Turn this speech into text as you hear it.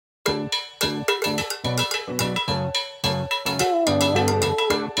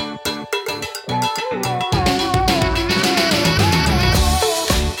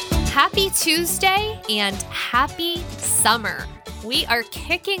Tuesday and happy summer. We are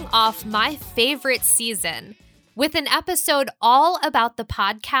kicking off my favorite season with an episode all about the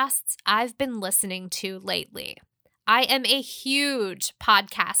podcasts I've been listening to lately. I am a huge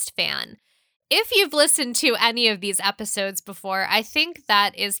podcast fan. If you've listened to any of these episodes before, I think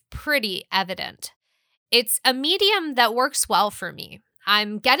that is pretty evident. It's a medium that works well for me.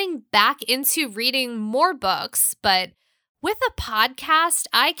 I'm getting back into reading more books, but with a podcast,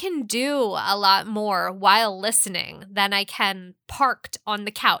 I can do a lot more while listening than I can parked on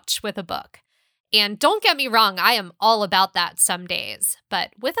the couch with a book. And don't get me wrong, I am all about that some days.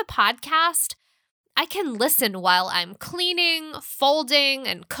 But with a podcast, I can listen while I'm cleaning, folding,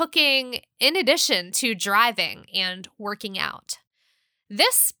 and cooking, in addition to driving and working out.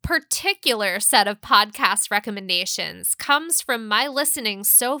 This particular set of podcast recommendations comes from my listening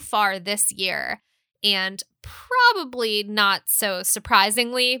so far this year, and probably not so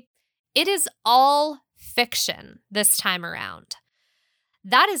surprisingly, it is all fiction this time around.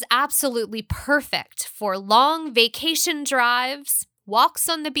 That is absolutely perfect for long vacation drives, walks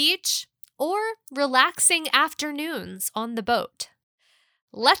on the beach, or relaxing afternoons on the boat.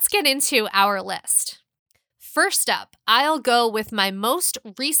 Let's get into our list. First up, I'll go with my most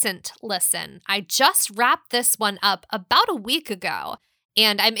recent listen. I just wrapped this one up about a week ago,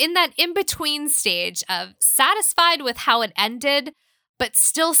 and I'm in that in-between stage of satisfied with how it ended, but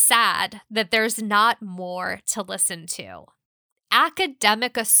still sad that there's not more to listen to.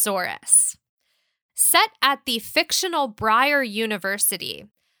 Academicosaurus. Set at the fictional Breyer University,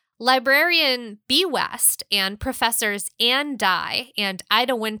 librarian B. West and professors Ann Dye and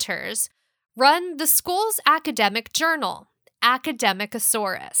Ida Winters run the school's academic journal,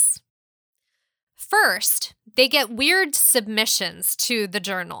 Academicosaurus. First, they get weird submissions to the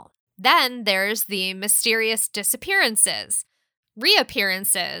journal. Then there's the mysterious disappearances,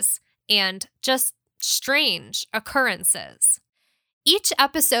 reappearances, and just strange occurrences. Each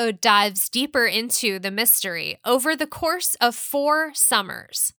episode dives deeper into the mystery over the course of 4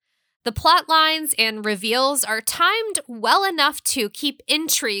 summers. The plot lines and reveals are timed well enough to keep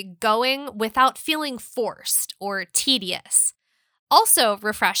intrigue going without feeling forced or tedious. Also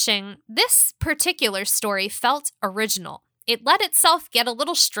refreshing, this particular story felt original. It let itself get a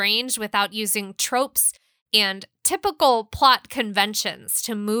little strange without using tropes and typical plot conventions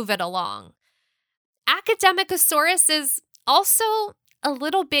to move it along. Academicosaurus is also a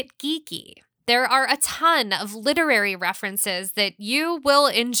little bit geeky. There are a ton of literary references that you will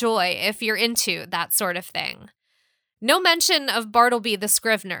enjoy if you're into that sort of thing. No mention of Bartleby the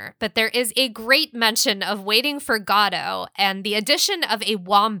Scrivener, but there is a great mention of Waiting for Godot and the addition of a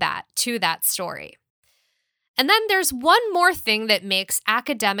wombat to that story. And then there's one more thing that makes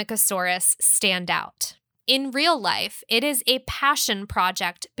Academicosaurus stand out. In real life, it is a passion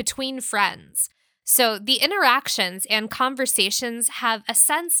project between friends. So the interactions and conversations have a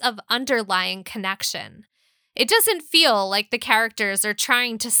sense of underlying connection. It doesn't feel like the characters are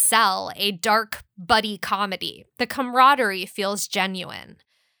trying to sell a dark buddy comedy. The camaraderie feels genuine.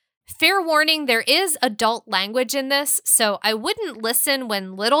 Fair warning, there is adult language in this, so I wouldn't listen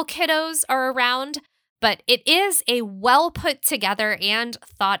when little kiddos are around, but it is a well put together and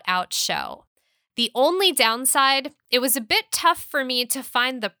thought out show. The only downside, it was a bit tough for me to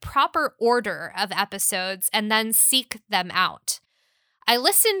find the proper order of episodes and then seek them out. I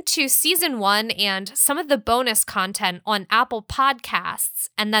listened to season 1 and some of the bonus content on Apple Podcasts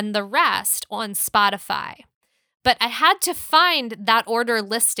and then the rest on Spotify. But I had to find that order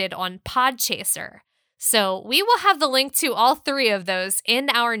listed on Podchaser. So we will have the link to all 3 of those in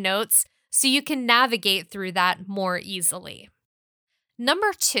our notes so you can navigate through that more easily.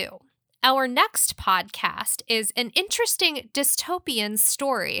 Number 2. Our next podcast is an interesting dystopian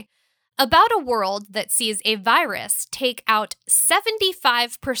story about a world that sees a virus take out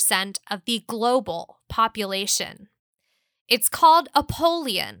 75% of the global population. It's called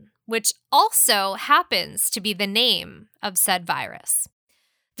Apollyon, which also happens to be the name of said virus.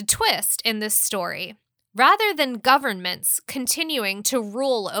 The twist in this story, rather than governments continuing to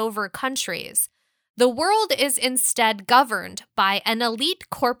rule over countries, the world is instead governed by an elite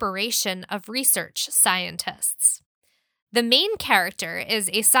corporation of research scientists. The main character is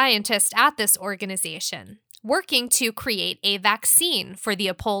a scientist at this organization, working to create a vaccine for the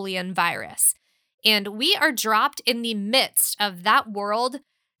Apollyon virus, and we are dropped in the midst of that world,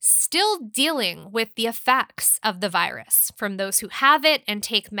 still dealing with the effects of the virus, from those who have it and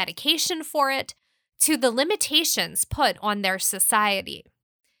take medication for it, to the limitations put on their society.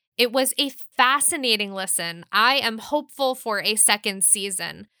 It was a fascinating listen. I am hopeful for a second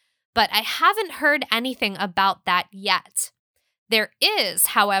season, but I haven't heard anything about that yet. There is,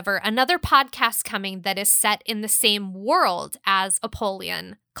 however, another podcast coming that is set in the same world as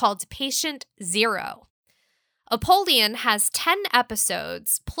Apollyon called Patient Zero. Apollyon has 10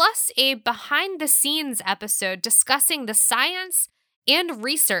 episodes, plus a behind-the-scenes episode discussing the science and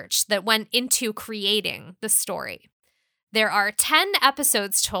research that went into creating the story. There are 10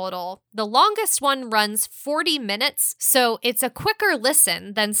 episodes total. The longest one runs 40 minutes, so it's a quicker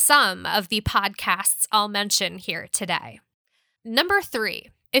listen than some of the podcasts I'll mention here today. Number 3.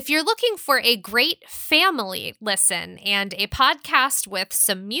 If you're looking for a great family listen and a podcast with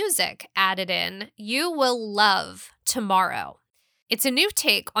some music added in, you will love Tomorrow. It's a new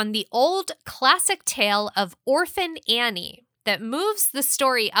take on the old classic tale of Orphan Annie that moves the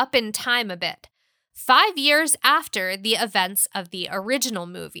story up in time a bit, 5 years after the events of the original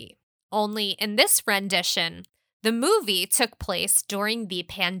movie. Only in this rendition, the movie took place during the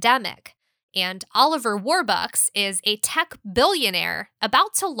pandemic, and Oliver Warbucks is a tech billionaire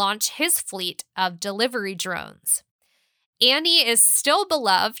about to launch his fleet of delivery drones. Annie is still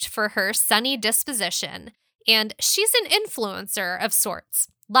beloved for her sunny disposition, and she's an influencer of sorts,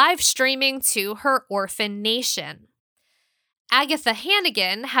 live streaming to her orphan nation. Agatha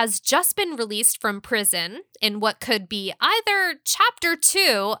Hannigan has just been released from prison in what could be either chapter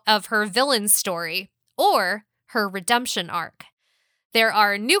 2 of her villain story or her redemption arc. There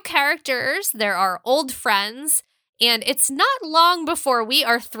are new characters, there are old friends, and it's not long before we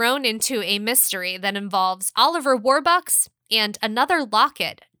are thrown into a mystery that involves Oliver Warbucks and another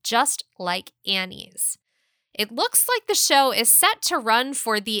locket just like Annie's. It looks like the show is set to run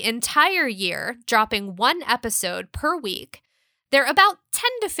for the entire year, dropping 1 episode per week. They're about 10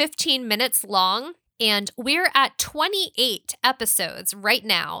 to 15 minutes long, and we're at 28 episodes right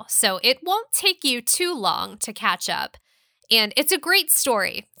now, so it won't take you too long to catch up. And it's a great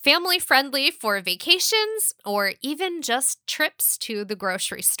story, family-friendly for vacations or even just trips to the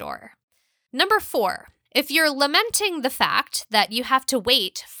grocery store. Number 4, if you're lamenting the fact that you have to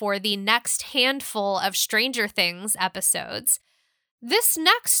wait for the next handful of Stranger Things episodes, this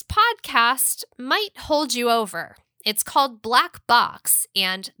next podcast might hold you over. It's called Black Box,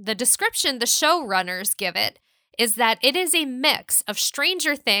 and the description the showrunners give it is that it is a mix of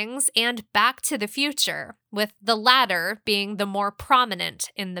Stranger Things and Back to the Future, with the latter being the more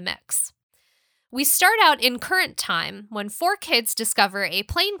prominent in the mix. We start out in current time when 4 kids discover a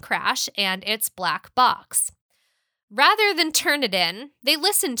plane crash and its black box. Rather than turn it in, they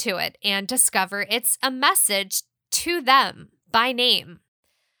listen to it and discover it's a message to them by name.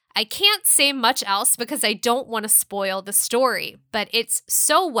 I can't say much else because I don't want to spoil the story, but it's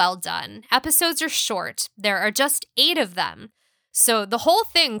so well done. Episodes are short. There are just 8 of them. So the whole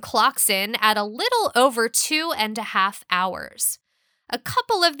thing clocks in at a little over 2.5 hours. A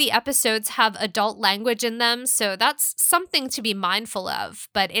couple of the episodes have adult language in them, so that's something to be mindful of,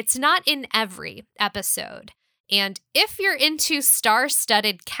 but it's not in every episode. And if you're into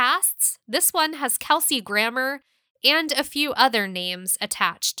star-studded casts, this one has Kelsey Grammer and a few other names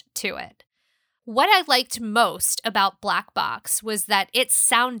attached to it. What I liked most about Black Box was that it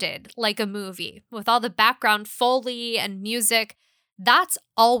sounded like a movie, with all the background foley and music. That's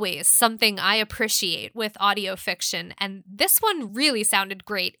always something I appreciate with audio fiction, and this one really sounded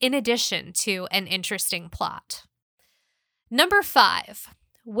great in addition to an interesting plot. Number 5.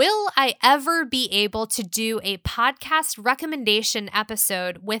 Will I ever be able to do a podcast recommendation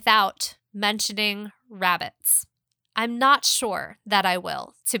episode without mentioning rabbits? I'm not sure that I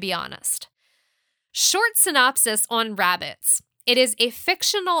will, to be honest. Short synopsis on Rabbits. It is a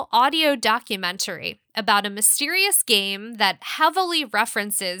fictional audio documentary about a mysterious game that heavily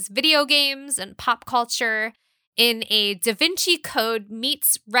references video games and pop culture in a Da Vinci Code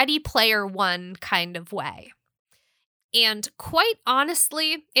meets Ready Player One kind of way. And quite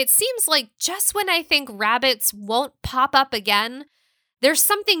honestly, it seems like just when I think rabbits won't pop up again, there's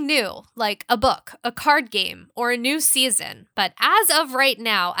something new, like a book, a card game, or a new season. But as of right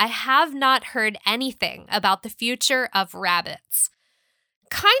now, I have not heard anything about the future of rabbits.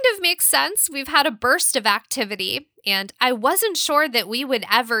 Kind of makes sense. We've had a burst of activity, and I wasn't sure that we would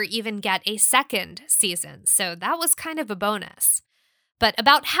ever even get a second season, so that was kind of a bonus. But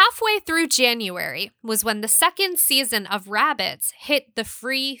about halfway through January was when the second season of Rabbits hit the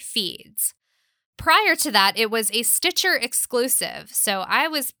free feeds. Prior to that, it was a Stitcher exclusive, so I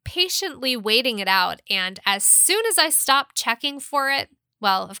was patiently waiting it out, and as soon as I stopped checking for it,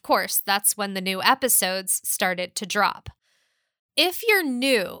 well, of course, that's when the new episodes started to drop. If you're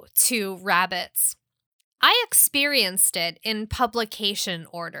new to Rabbits, I experienced it in publication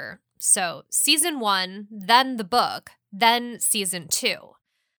order, so Season 1, then the book, then Season 2.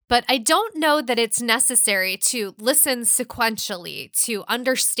 but I don't know that it's necessary to listen sequentially to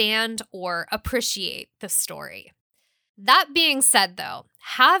understand or appreciate the story. That being said, though,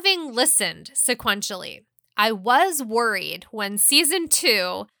 having listened sequentially, I was worried when Season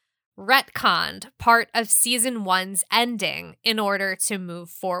 2 retconned part of Season 1's ending in order to move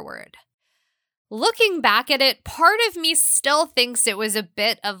forward. Looking back at it, part of me still thinks it was a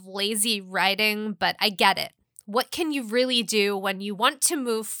bit of lazy writing, but I get it. What can you really do when you want to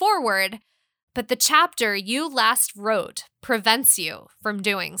move forward, but the chapter you last wrote prevents you from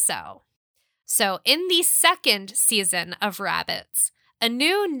doing so? So in the second season of Rabbids, a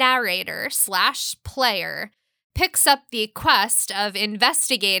new narrator/player picks up the quest of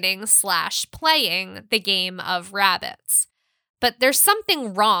investigating/playing the game of Rabbids. But there's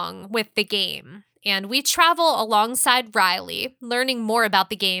something wrong with the game, and we travel alongside Riley, learning more about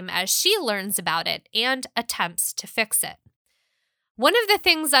the game as she learns about it and attempts to fix it. One of the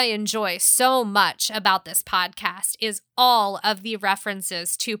things I enjoy so much about this podcast is all of the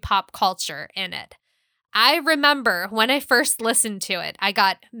references to pop culture in it. I remember when I first listened to it, I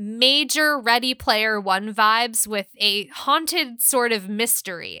got major Ready Player One vibes with a haunted sort of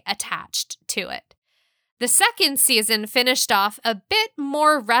mystery attached to it. The second season finished off a bit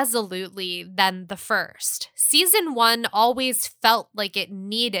more resolutely than the first. Season 1 always felt like it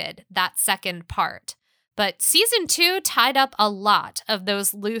needed that second part, but Season 2 tied up a lot of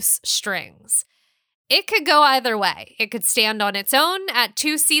those loose strings. It could go either way. It could stand on its own at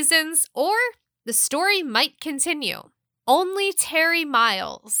 2 seasons, or the story might continue. Only Terry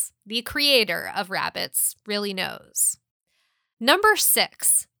Miles, the creator of Rabbids, really knows. Number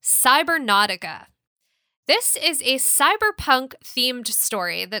 6, Cybernautica. This is a cyberpunk-themed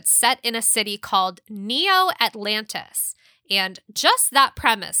story that's set in a city called Neo Atlantis. And just that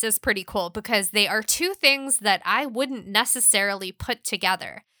premise is pretty cool because they are two things that I wouldn't necessarily put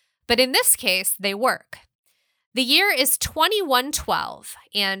together. But in this case, they work. The year is 2112,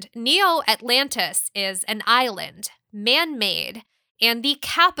 and Neo Atlantis is an island, man-made, and the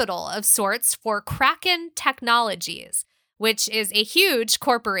capital of sorts for Kraken Technologies, which is a huge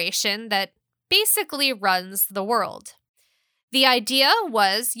corporation that basically runs the world. The idea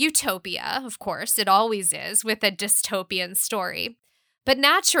was utopia, of course, it always is with a dystopian story. But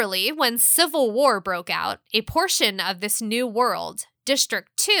naturally, when Civil War broke out, a portion of this new world,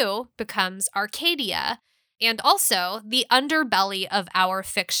 District 2, becomes Arcadia, and also the underbelly of our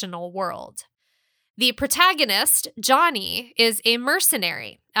fictional world. The protagonist, Johnny, is a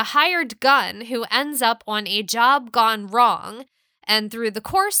mercenary, a hired gun who ends up on a job gone wrong, and through the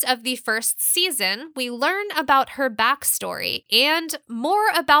course of the first season, we learn about her backstory and more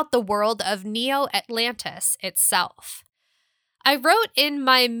about the world of Neo Atlantis itself. I wrote in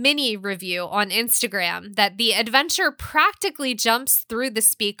my mini review on Instagram that the adventure practically jumps through the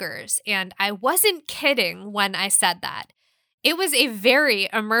speakers, and I wasn't kidding when I said that. It was a very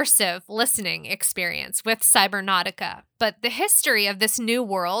immersive listening experience with Cybernautica, but the history of this new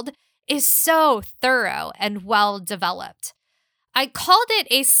world is so thorough and well developed. I called it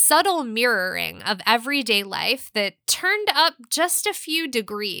a subtle mirroring of everyday life that turned up just a few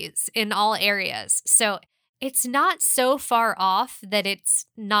degrees in all areas, so it's not so far off that it's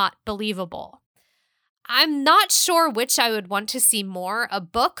not believable. I'm not sure which I would want to see more, a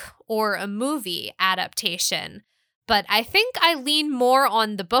book or a movie adaptation, but I think I lean more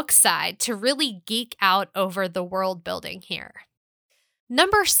on the book side to really geek out over the world building here.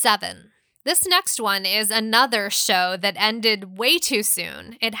 Number 7. This next one is another show that ended way too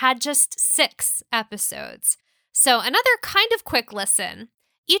soon. It had just 6 episodes. So another kind of quick listen.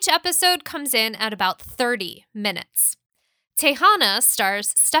 Each episode comes in at about 30 minutes. Tejana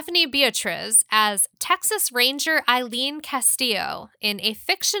stars Stephanie Beatriz as Texas Ranger Eileen Castillo in a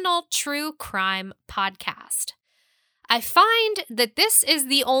fictional true crime podcast. I find that this is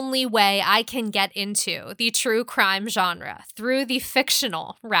the only way I can get into the true crime genre, through the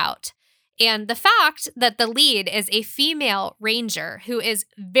fictional route. And the fact that the lead is a female ranger who is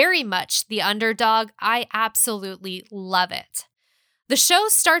very much the underdog, I absolutely love it. The show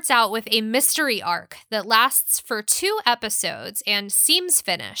starts out with a mystery arc that lasts for 2 episodes and seems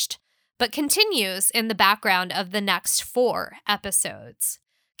finished, but continues in the background of the next 4 episodes.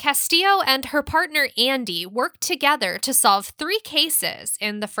 Castillo and her partner Andy work together to solve 3 cases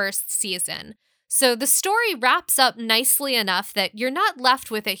in the first season, so the story wraps up nicely enough that you're not left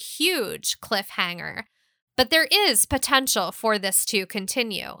with a huge cliffhanger. But there is potential for this to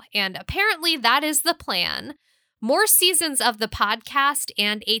continue, and apparently that is the plan. More seasons of the podcast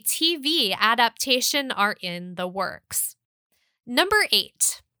and a TV adaptation are in the works. Number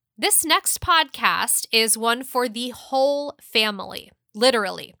 8. This next podcast is one for the whole family,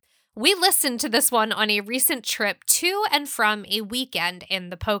 literally. We listened to this one on a recent trip to and from a weekend in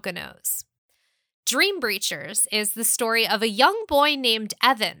the Poconos. Dream Breachers is the story of a young boy named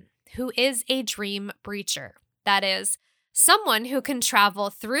Evan, who is a dream breacher. That is, someone who can travel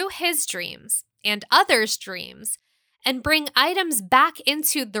through his dreams and others' dreams and bring items back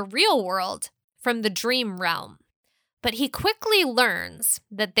into the real world from the dream realm. But he quickly learns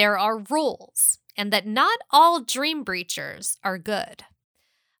that there are rules and that not all dream breachers are good.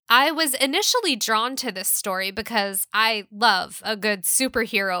 I was initially drawn to this story because I love a good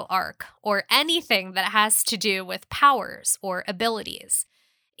superhero arc or anything that has to do with powers or abilities.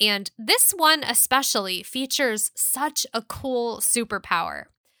 And this one especially features such a cool superpower.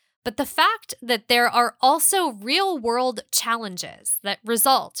 But the fact that there are also real-world challenges that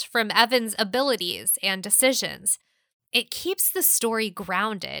result from Evan's abilities and decisions, it keeps the story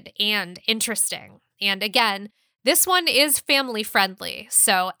grounded and interesting. And again, this one is family-friendly,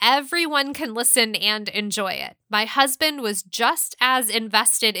 so everyone can listen and enjoy it. My husband was just as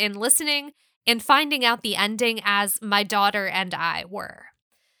invested in listening and finding out the ending as my daughter and I were.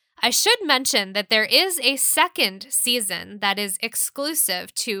 I should mention that there is a second season that is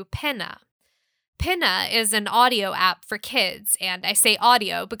exclusive to Pinna. Pinna is an audio app for kids, and I say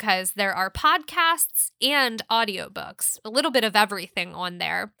audio because there are podcasts and audiobooks, a little bit of everything on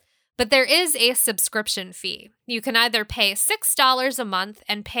there. But there is a subscription fee. You can either pay $6 a month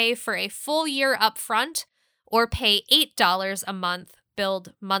and pay for a full year upfront, or pay $8 a month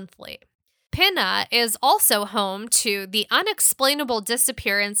billed monthly. Pinna is also home to The Unexplainable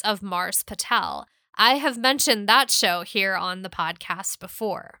Disappearance of Mars Patel. I have mentioned that show here on the podcast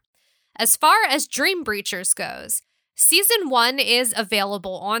before. As far as Dream Breachers goes, Season 1 is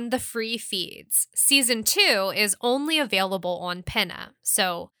available on the free feeds. Season 2 is only available on Pinna.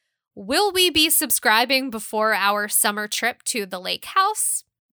 So, will we be subscribing before our summer trip to the lake house?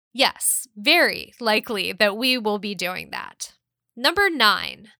 Yes, very likely that we will be doing that. Number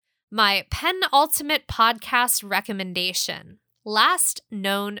 9, my penultimate podcast recommendation, Last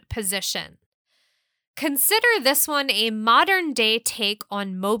Known Position. Consider this one a modern-day take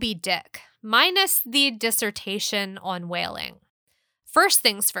on Moby Dick, minus the dissertation on whaling. First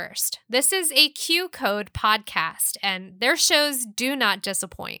things first, this is a Q Code podcast, and their shows do not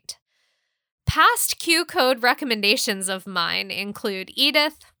disappoint. Past Q Code recommendations of mine include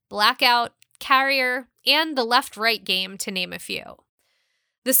Edith, Blackout, Carrier, and The Left-Right Game, to name a few.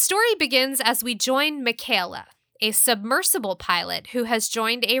 The story begins as we join Michaela, a submersible pilot who has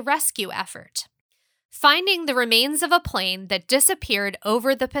joined a rescue effort, finding the remains of a plane that disappeared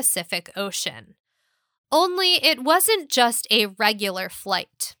over the Pacific Ocean. Only it wasn't just a regular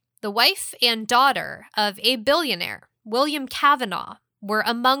flight. The wife and daughter of a billionaire, William Cavanaugh, were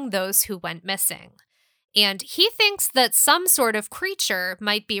among those who went missing. And he thinks that some sort of creature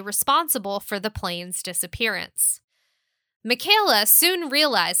might be responsible for the plane's disappearance. Michaela soon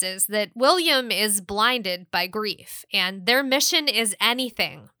realizes that William is blinded by grief, and their mission is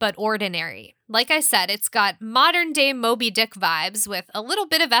anything but ordinary. Like I said, it's got modern-day Moby Dick vibes with a little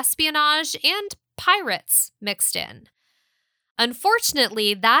bit of espionage and pirates mixed in.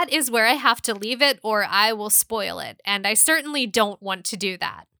 Unfortunately, that is where I have to leave it or I will spoil it, and I certainly don't want to do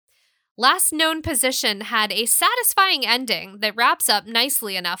that. Last Known Position had a satisfying ending that wraps up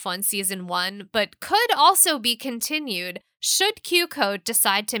nicely enough on Season 1, but could also be continued should Q Code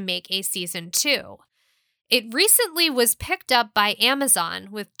decide to make a Season 2. It recently was picked up by Amazon,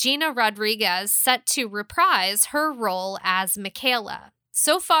 with Gina Rodriguez set to reprise her role as Michaela.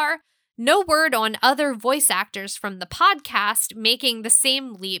 So far, no word on other voice actors from the podcast making the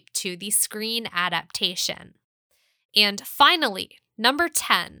same leap to the screen adaptation. And finally, number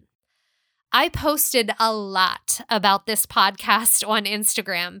 10. I posted a lot about this podcast on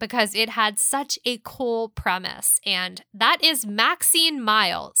Instagram because it had such a cool premise, and that is Maxine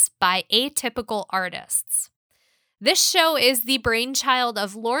Miles by Atypical Artists. This show is the brainchild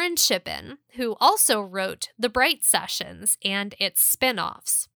of Lauren Shippen, who also wrote The Bright Sessions and its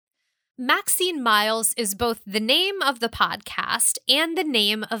spin-offs. Maxine Miles is both the name of the podcast and the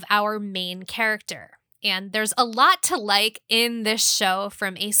name of our main character. And there's a lot to like in this show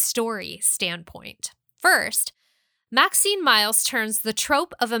from a story standpoint. First, Maxine Miles turns the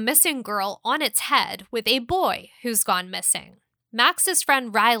trope of a missing girl on its head with a boy who's gone missing. Max's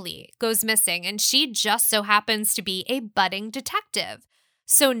friend Riley goes missing, and she just so happens to be a budding detective.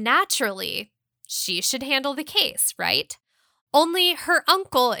 So naturally, she should handle the case, right? Only her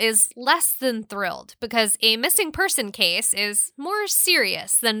uncle is less than thrilled because a missing person case is more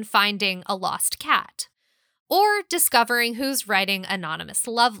serious than finding a lost cat or discovering who's writing anonymous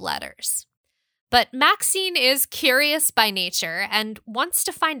love letters. But Maxine is curious by nature and wants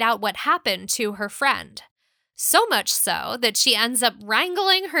to find out what happened to her friend. So much so that she ends up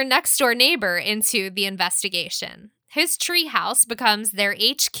wrangling her next-door neighbor into the investigation. His treehouse becomes their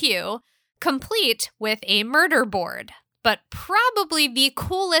HQ, complete with a murder board. But probably the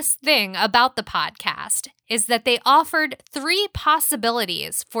coolest thing about the podcast is that they offered 3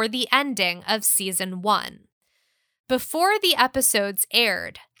 possibilities for the ending of Season 1. Before the episodes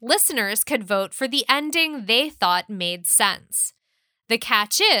aired, listeners could vote for the ending they thought made sense. The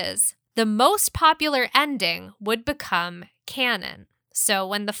catch is, the most popular ending would become canon. So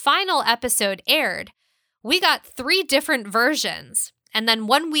when the final episode aired, we got 3 different versions. And then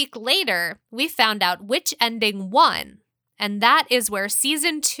 1 week later, we found out which ending won. And that is where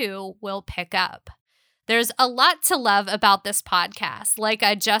Season 2 will pick up. There's a lot to love about this podcast, like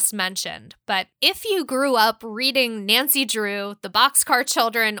I just mentioned. But if you grew up reading Nancy Drew, The Boxcar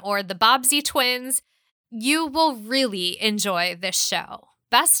Children, or The Bobbsey Twins, you will really enjoy this show.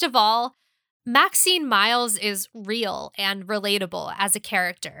 Best of all, Maxine Miles is real and relatable as a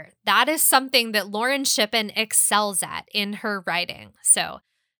character. That is something that Lauren Shippen excels at in her writing. So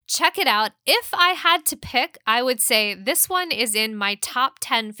check it out. If I had to pick, I would say this one is in my top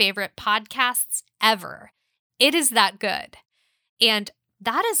 10 favorite podcasts ever. It is that good. And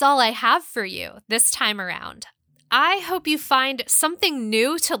that is all I have for you this time around. I hope you find something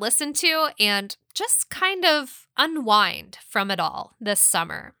new to listen to and just kind of unwind from it all this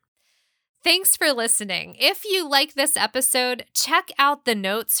summer. Thanks for listening. If you like this episode, check out the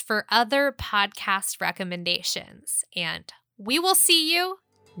notes for other podcast recommendations. And we will see you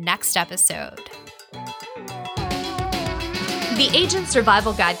next episode. The Agent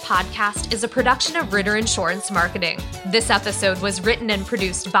Survival Guide podcast is a production of Ritter Insurance Marketing. This episode was written and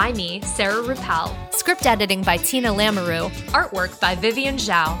produced by me, Sarah Ruppel. Script editing by Tina Lamoureux. Artwork by Vivian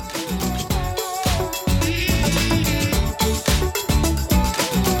Zhao.